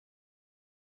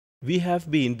We have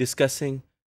been discussing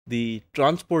the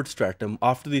transport stratum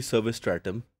after the service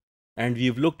stratum, and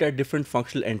we've looked at different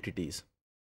functional entities.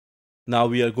 Now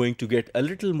we are going to get a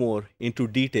little more into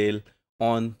detail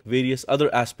on various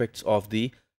other aspects of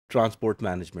the transport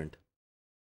management.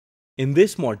 In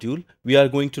this module, we are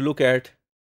going to look at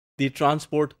the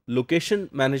transport location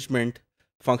management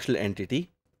functional entity,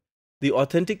 the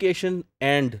authentication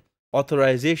and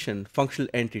authorization functional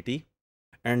entity,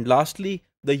 and lastly,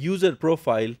 the user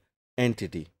profile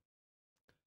entity.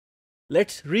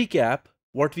 Let's recap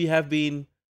what we have been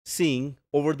seeing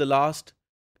over the last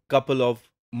couple of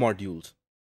modules.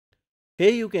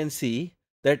 Here you can see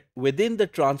that within the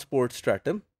transport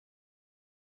stratum,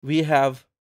 we have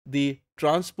the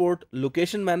transport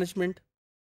location management,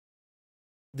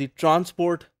 the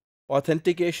transport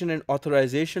authentication and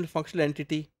authorization functional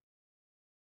entity,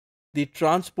 the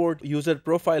transport user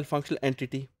profile functional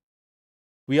entity.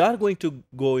 We are going to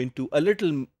go into a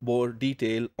little more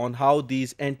detail on how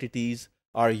these entities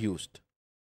are used.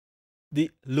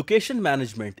 The location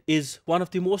management is one of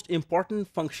the most important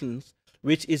functions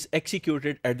which is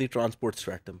executed at the transport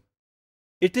stratum.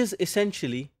 It is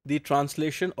essentially the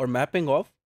translation or mapping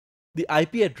of the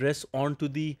IP address onto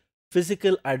the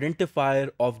physical identifier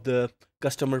of the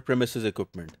customer premises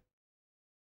equipment.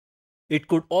 It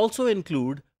could also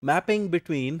include mapping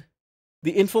between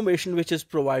the information which is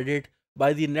provided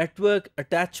by the network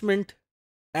attachment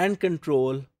and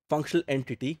control functional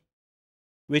entity,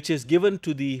 which is given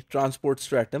to the transport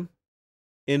stratum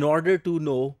in order to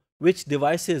know which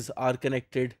devices are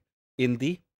connected in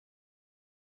the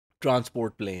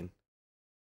transport plane.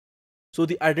 So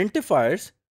the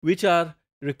identifiers which are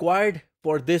required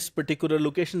for this particular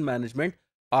location management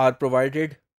are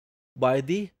provided by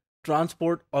the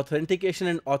transport authentication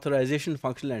and authorization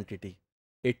functional entity.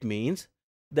 It means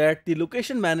that the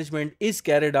location management is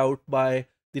carried out by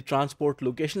the transport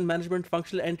location management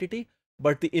functional entity,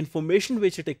 but the information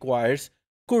which it acquires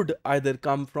could either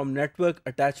come from network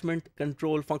attachment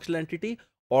control functional entity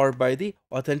or by the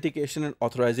authentication and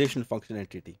authorization functional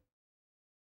entity.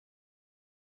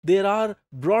 There are,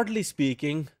 broadly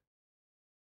speaking,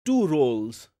 two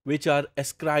roles which are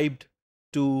ascribed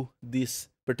to this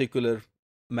particular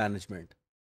management.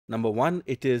 Number one,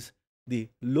 it is the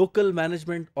local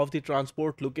management of the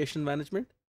transport location management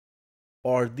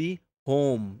or the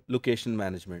home location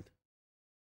management.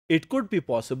 It could be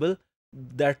possible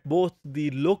that both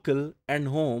the local and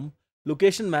home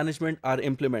location management are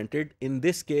implemented. In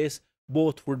this case,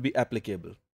 both would be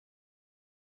applicable.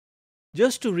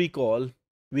 Just to recall,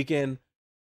 we can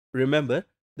remember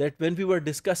that when we were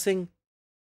discussing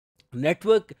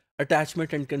network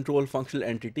attachment and control functional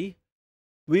entity,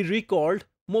 we recalled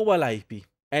mobile IP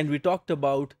and we talked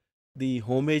about the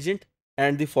home agent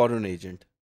and the foreign agent.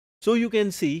 So you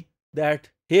can see that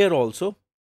here also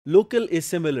local is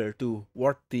similar to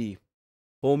what the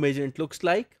home agent looks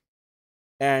like,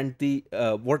 and the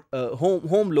home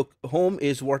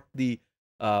is what the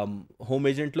home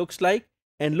agent looks like,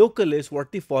 and local is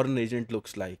what the foreign agent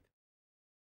looks like.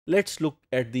 Let's look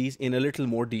at these in a little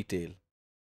more detail.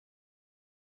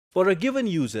 For a given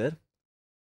user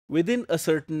within a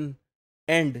certain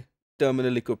end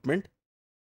terminal equipment,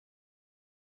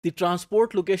 the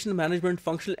transport location management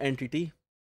functional entity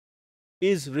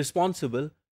is responsible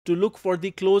to look for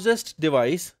the closest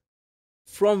device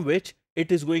from which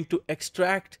it is going to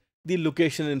extract the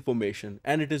location information,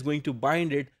 and it is going to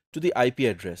bind it to the IP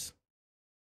address.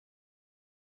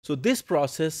 So this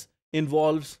process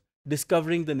involves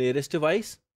discovering the nearest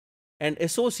device and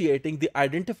associating the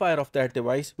identifier of that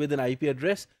device with an IP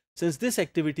address. Since this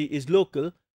activity is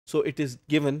local, so it is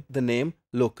given the name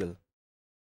local.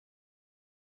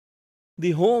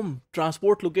 The home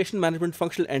transport location management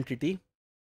functional entity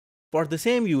for the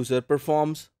same user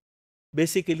performs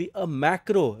basically a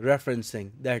macro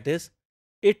referencing. That is,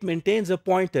 it maintains a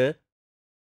pointer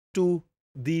to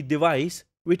the device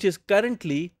which is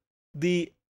currently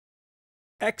the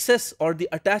access or the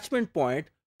attachment point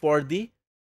for the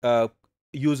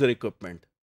user equipment.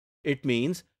 It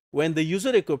means when the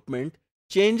user equipment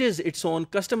changes its own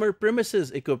customer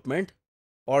premises equipment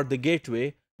or the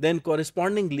gateway, then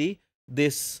correspondingly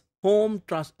this home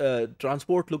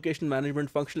transport location management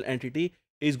functional entity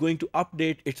is going to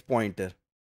update its pointer.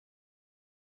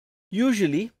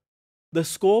 Usually the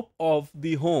scope of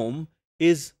the home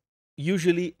is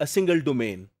usually a single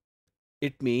domain.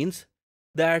 It means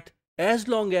that as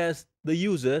long as the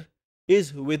user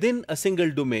is within a single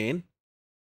domain,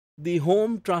 the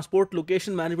home transport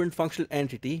location management functional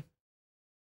entity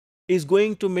is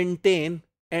going to maintain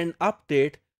and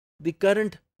update the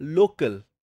current local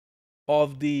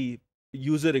of the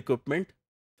user equipment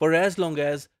for as long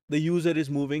as the user is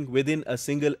moving within a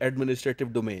single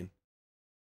administrative domain.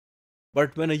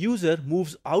 But when a user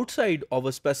moves outside of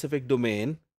a specific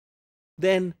domain,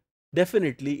 then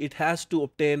definitely it has to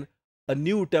obtain a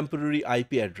new temporary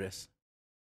IP address.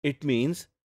 It means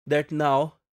that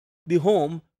now the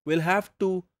home will have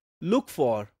to look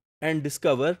for and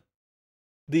discover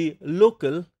the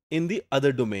local in the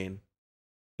other domain.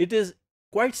 It is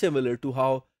quite similar to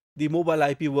how the mobile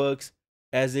IP works,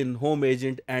 as in home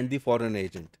agent and the foreign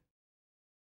agent.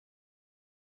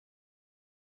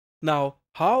 Now,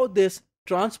 how this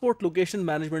transport location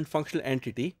management functional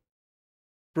entity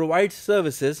provides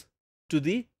services to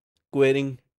the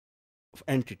querying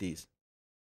entities.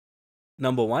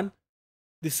 Number one,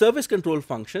 the service control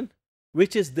function,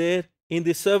 which is there in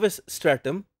the service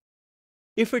stratum,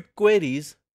 if it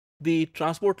queries the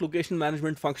transport location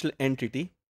management functional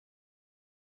entity,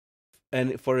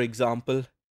 and for example,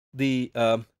 the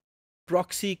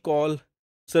proxy call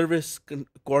service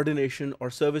coordination or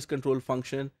service control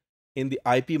function in the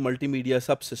IP multimedia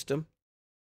subsystem,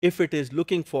 if it is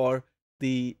looking for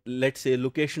the, let's say,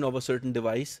 location of a certain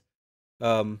device,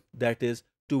 that is,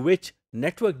 to which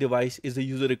network device is the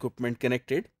user equipment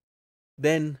connected,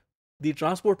 then the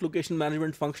transport location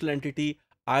management functional entity,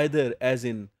 either as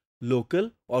in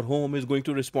local or home, is going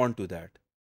to respond to that.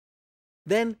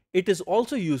 Then it is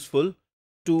also useful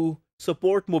to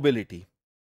support mobility,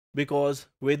 because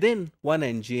within one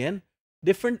NGN,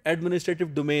 different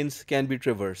administrative domains can be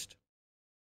traversed.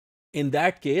 In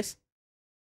that case,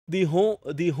 the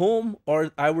home,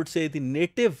 or I would say the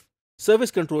native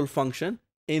service control function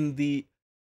in the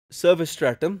service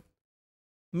stratum,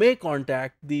 may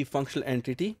contact the functional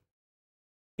entity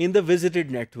in the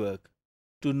visited network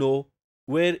to know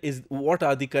what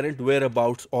are the current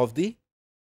whereabouts of the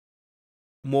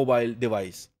mobile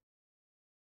device.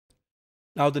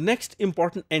 Now, the next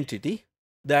important entity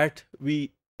that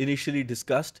we initially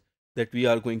discussed, that we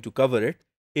are going to cover it,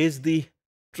 is the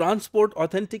transport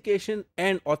authentication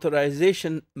and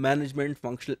authorization management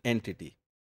functional entity.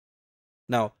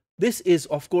 Now, this is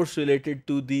of course related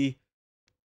to the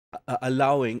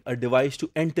allowing a device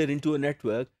to enter into a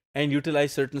network and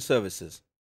utilize certain services.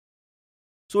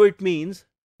 So it means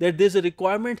that there's a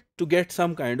requirement to get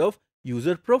some kind of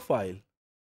user profile.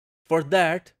 For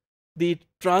that, the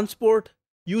transport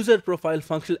user profile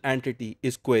functional entity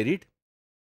is queried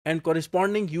and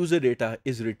corresponding user data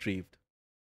is retrieved.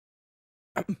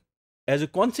 As a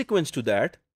consequence to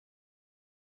that,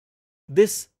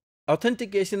 this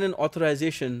authentication and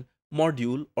authorization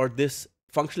module, or this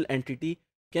functional entity,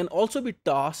 can also be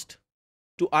tasked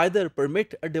to either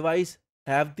permit a device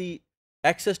have the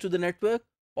access to the network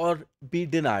or be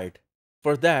denied.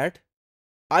 For that,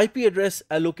 IP address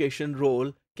allocation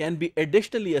role can be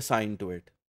additionally assigned to it,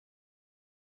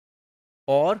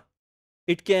 or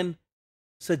it can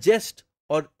suggest,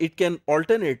 or it can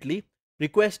alternately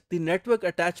request the network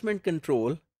attachment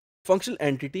control functional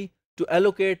entity to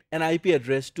allocate an IP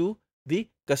address to the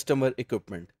customer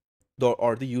equipment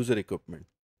or the user equipment.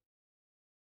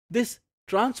 This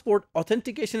transport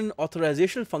authentication and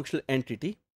authorization functional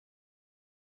entity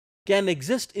can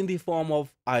exist in the form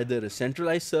of either a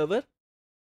centralized server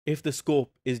if the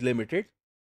scope is limited,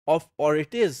 or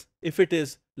if it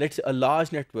is, let's say, a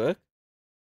large network.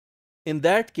 In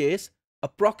that case, a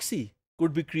proxy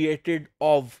could be created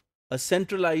of a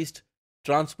centralized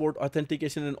transport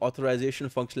authentication and authorization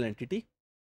functional entity,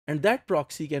 and that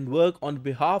proxy can work on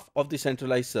behalf of the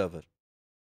centralized server.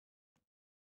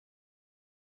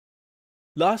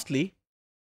 Lastly,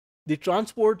 the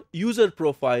transport user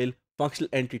profile functional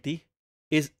entity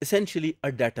is essentially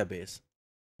a database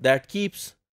that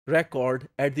keeps record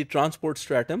at the transport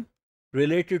stratum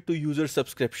related to user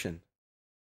subscription.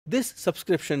 This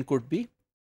subscription could be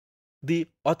the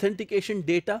authentication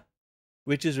data,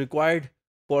 which is required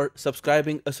for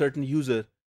subscribing a certain user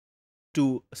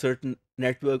to a certain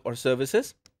network or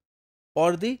services,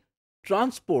 or the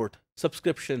transport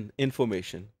subscription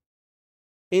information.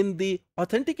 In the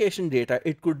authentication data,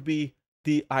 it could be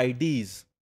the IDs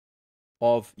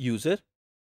of user,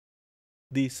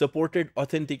 the supported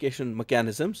authentication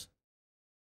mechanisms,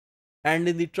 and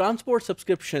in the transport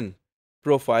subscription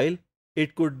profile,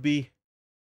 it could be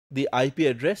the IP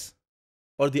address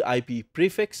or the IP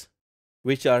prefix,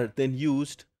 which are then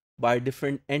used by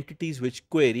different entities which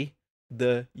query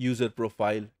the user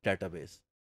profile database.